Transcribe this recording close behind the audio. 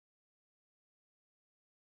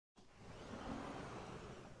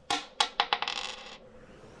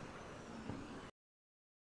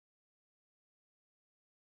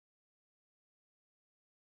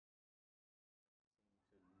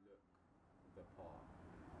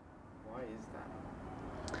is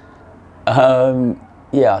that?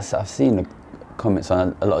 Yeah, I've seen the comments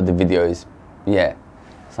on a lot of the videos. Yeah,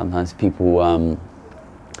 sometimes people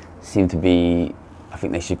seem to be, I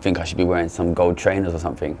think they should think I should be wearing some gold trainers or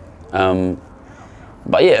something.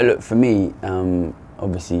 But yeah, look, for me,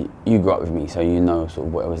 obviously you grew up with me, so you know sort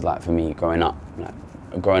of what it was like for me growing up. Like,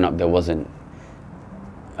 growing up, there wasn't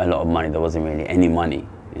a lot of money, there wasn't really any money.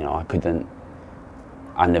 You know,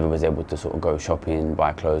 I never was able to sort of go shopping,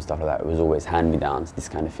 buy clothes, stuff like that. It was always hand-me-downs, this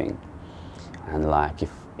kind of thing. And like,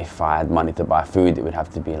 if I had money to buy food, it would have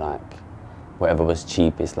to be like, whatever was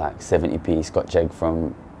cheapest, like 70p Scotch egg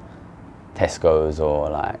from Tesco's, or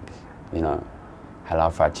like, you know,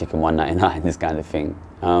 halal fried chicken $1.99, this kind of thing.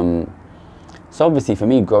 So obviously for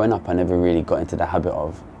me, growing up, I never really got into the habit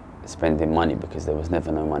of spending money because there was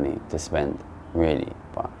never no money to spend, really.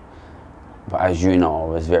 But as you know, I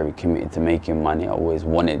was very committed to making money. I always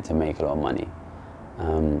wanted to make a lot of money.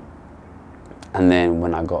 And then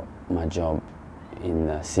when I got my job in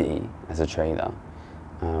the city as a trader,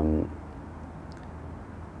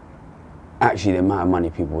 actually the amount of money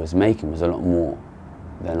people was making was a lot more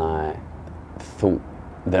than I thought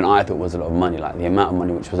was a lot of money. Like, the amount of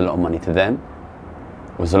money which was a lot of money to them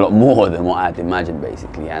was a lot more than what I had imagined,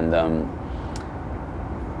 basically. And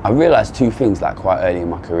I realised two things like quite early in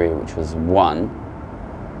my career, which was, one,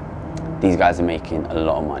 these guys are making a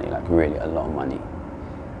lot of money, like really a lot of money.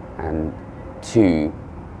 And two,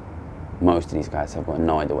 most of these guys have got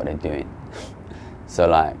no idea what they're doing. So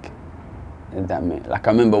like, that meant, like,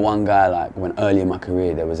 I remember one guy, like, when early in my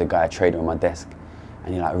career, there was a guy, a trader on my desk,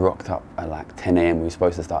 and he like rocked up at like 10 AM. We were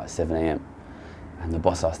supposed to start at 7 AM. And the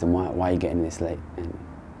boss asked him, why are you getting this late? And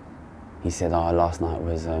he said, oh, last night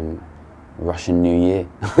was Russian New Year.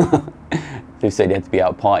 They said he had to be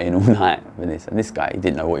out partying all night with this. And this guy, he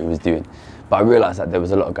didn't know what he was doing. But I realised that there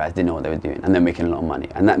was a lot of guys didn't know what they were doing, and they're making a lot of money.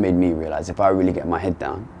 And that made me realise, if I really get my head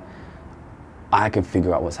down, I can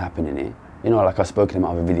figure out what's happening here. You know, like I've spoken in my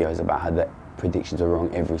other videos about how the predictions are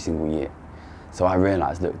wrong every single year. So I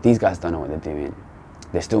realised, look, these guys don't know what they're doing.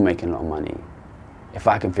 They're still making a lot of money. If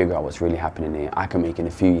I can figure out what's really happening here, I can make in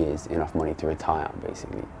a few years enough money to retire,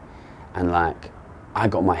 basically. And like, I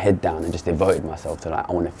got my head down and just devoted myself to, like,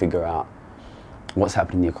 I want to figure out what's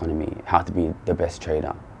happening in the economy, how to be the best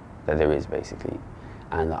trader that there is, basically.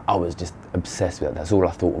 And I was just obsessed with it. That's all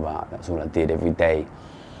I thought about. That's all I did every day.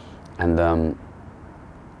 And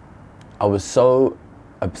I was so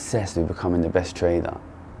obsessed with becoming the best trader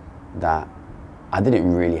that I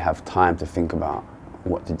didn't really have time to think about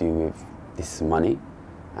what to do with this money.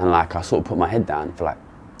 And like, I sort of put my head down for like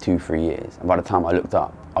 2-3 years. And by the time I looked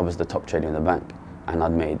up, I was the top trader in the bank, and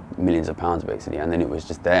I'd made millions of pounds, basically. And then it was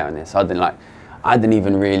just there. And then suddenly, like, I didn't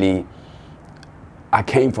even really, I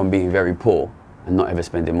came from being very poor and not ever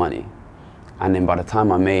spending money. And then by the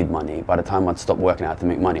time I made money, by the time I'd stopped working out to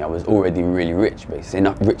make money, I was already really rich, basically,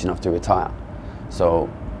 rich enough to retire. So,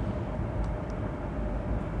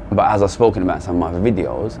 but as I've spoken about in some of my other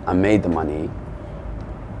videos, I made the money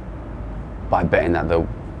by betting that the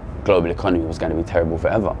global economy was going to be terrible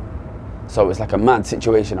forever. So it was like a mad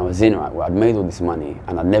situation I was in, right, where I'd made all this money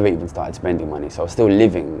and I'd never even started spending money. So I was still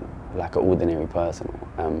living like an ordinary person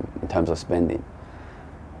in terms of spending.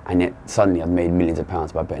 And yet suddenly I'd made millions of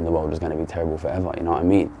pounds by betting the world was going to be terrible forever, you know what I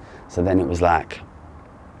mean? So then it was like,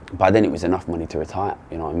 by then it was enough money to retire,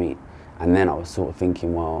 you know what I mean? And then I was sort of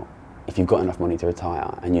thinking, well, if you've got enough money to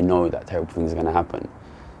retire and you know that terrible things are going to happen,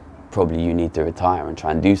 probably you need to retire and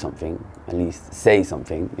try and do something, at least say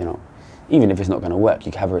something, you know. Even if it's not going to work,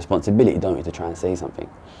 you have a responsibility, don't you, to try and say something.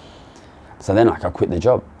 So then, like, I quit the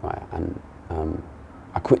job, right? And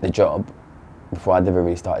I quit the job before I'd ever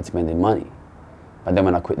really started spending money. But then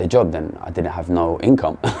when I quit the job, then I didn't have no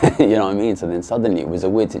income, you know what I mean? So then suddenly it was a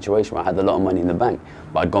weird situation where I had a lot of money in the bank,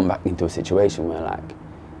 but I'd gone back into a situation where, like,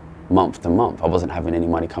 month to month, I wasn't having any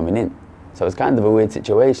money coming in. So it was kind of a weird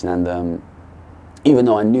situation. And even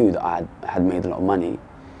though I knew that I had made a lot of money,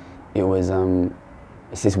 it was,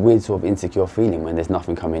 it's this weird sort of insecure feeling when there's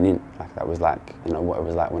nothing coming in. Like, that was like, you know, what it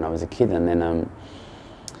was like when I was a kid. And then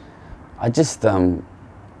I just thought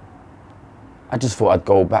I'd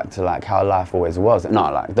go back to like how life always was.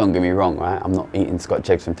 No, like, don't get me wrong, right? I'm not eating Scotch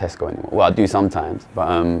eggs from Tesco anymore. Well, I do sometimes,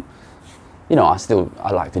 but you know,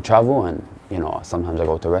 I like to travel, and you know, sometimes I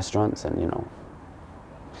go to restaurants, and you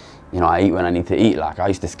know, I eat when I need to eat. Like, I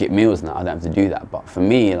used to skip meals now, I don't have to do that. But for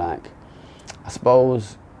me, like, I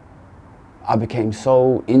suppose I became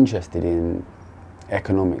so interested in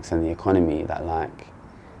economics and the economy that, like,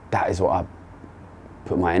 that is what I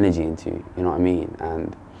put my energy into, you know what I mean?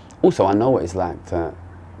 And also, I know what it's like to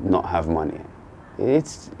not have money.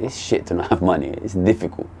 It's shit to not have money. It's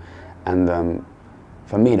difficult. And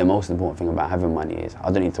For me, the most important thing about having money is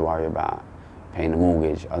I don't need to worry about paying the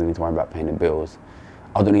mortgage. I don't need to worry about paying the bills.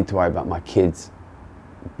 I don't need to worry about my kids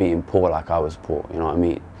being poor like I was poor, you know what I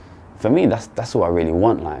mean? For me, that's all I really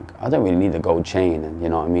want. Like, I don't really need a gold chain and, you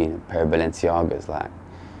know what I mean, a pair of Balenciagas. Like,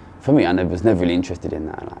 for me, I was never really interested in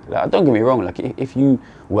that. Like, don't get me wrong, like, if you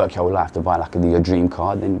work your whole life to buy like your dream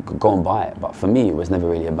car, then go and buy it. But for me, it was never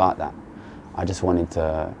really about that. I just wanted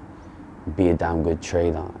to be a damn good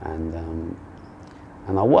trader,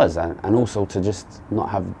 and I was, and also to just not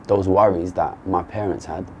have those worries that my parents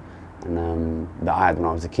had, and that I had when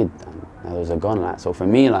I was a kid. And those are gone. Like, so for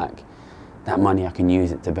me, like, that money, I can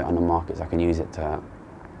use it to bet on the markets. I can use it to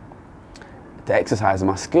exercise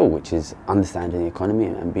my skill, which is understanding the economy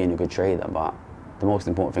and being a good trader. But the most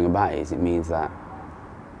important thing about it is it means that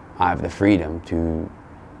I have the freedom to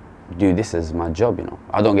do this as my job, you know.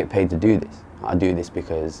 I don't get paid to do this. I do this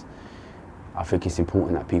because I think it's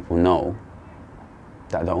important that people know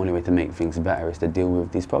that the only way to make things better is to deal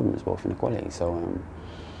with these problems, both inequality.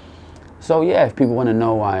 So yeah, if people want to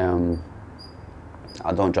know why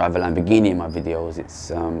I don't drive a Lamborghini in my videos,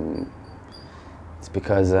 it's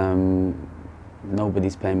because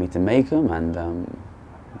nobody's paying me to make them, and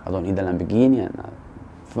I don't need a Lamborghini. And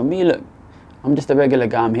for me, look, I'm just a regular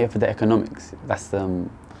guy. I'm here for the economics. That's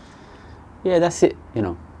yeah, that's it. You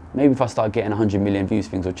know, maybe if I start getting 100 million views,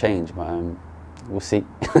 things will change, but we'll see.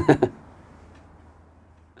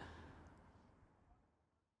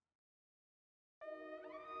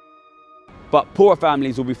 But poorer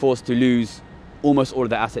families will be forced to lose almost all of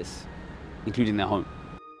their assets, including their home.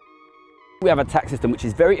 We have a tax system which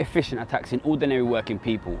is very efficient at taxing ordinary working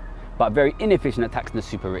people, but very inefficient at taxing the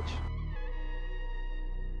super rich.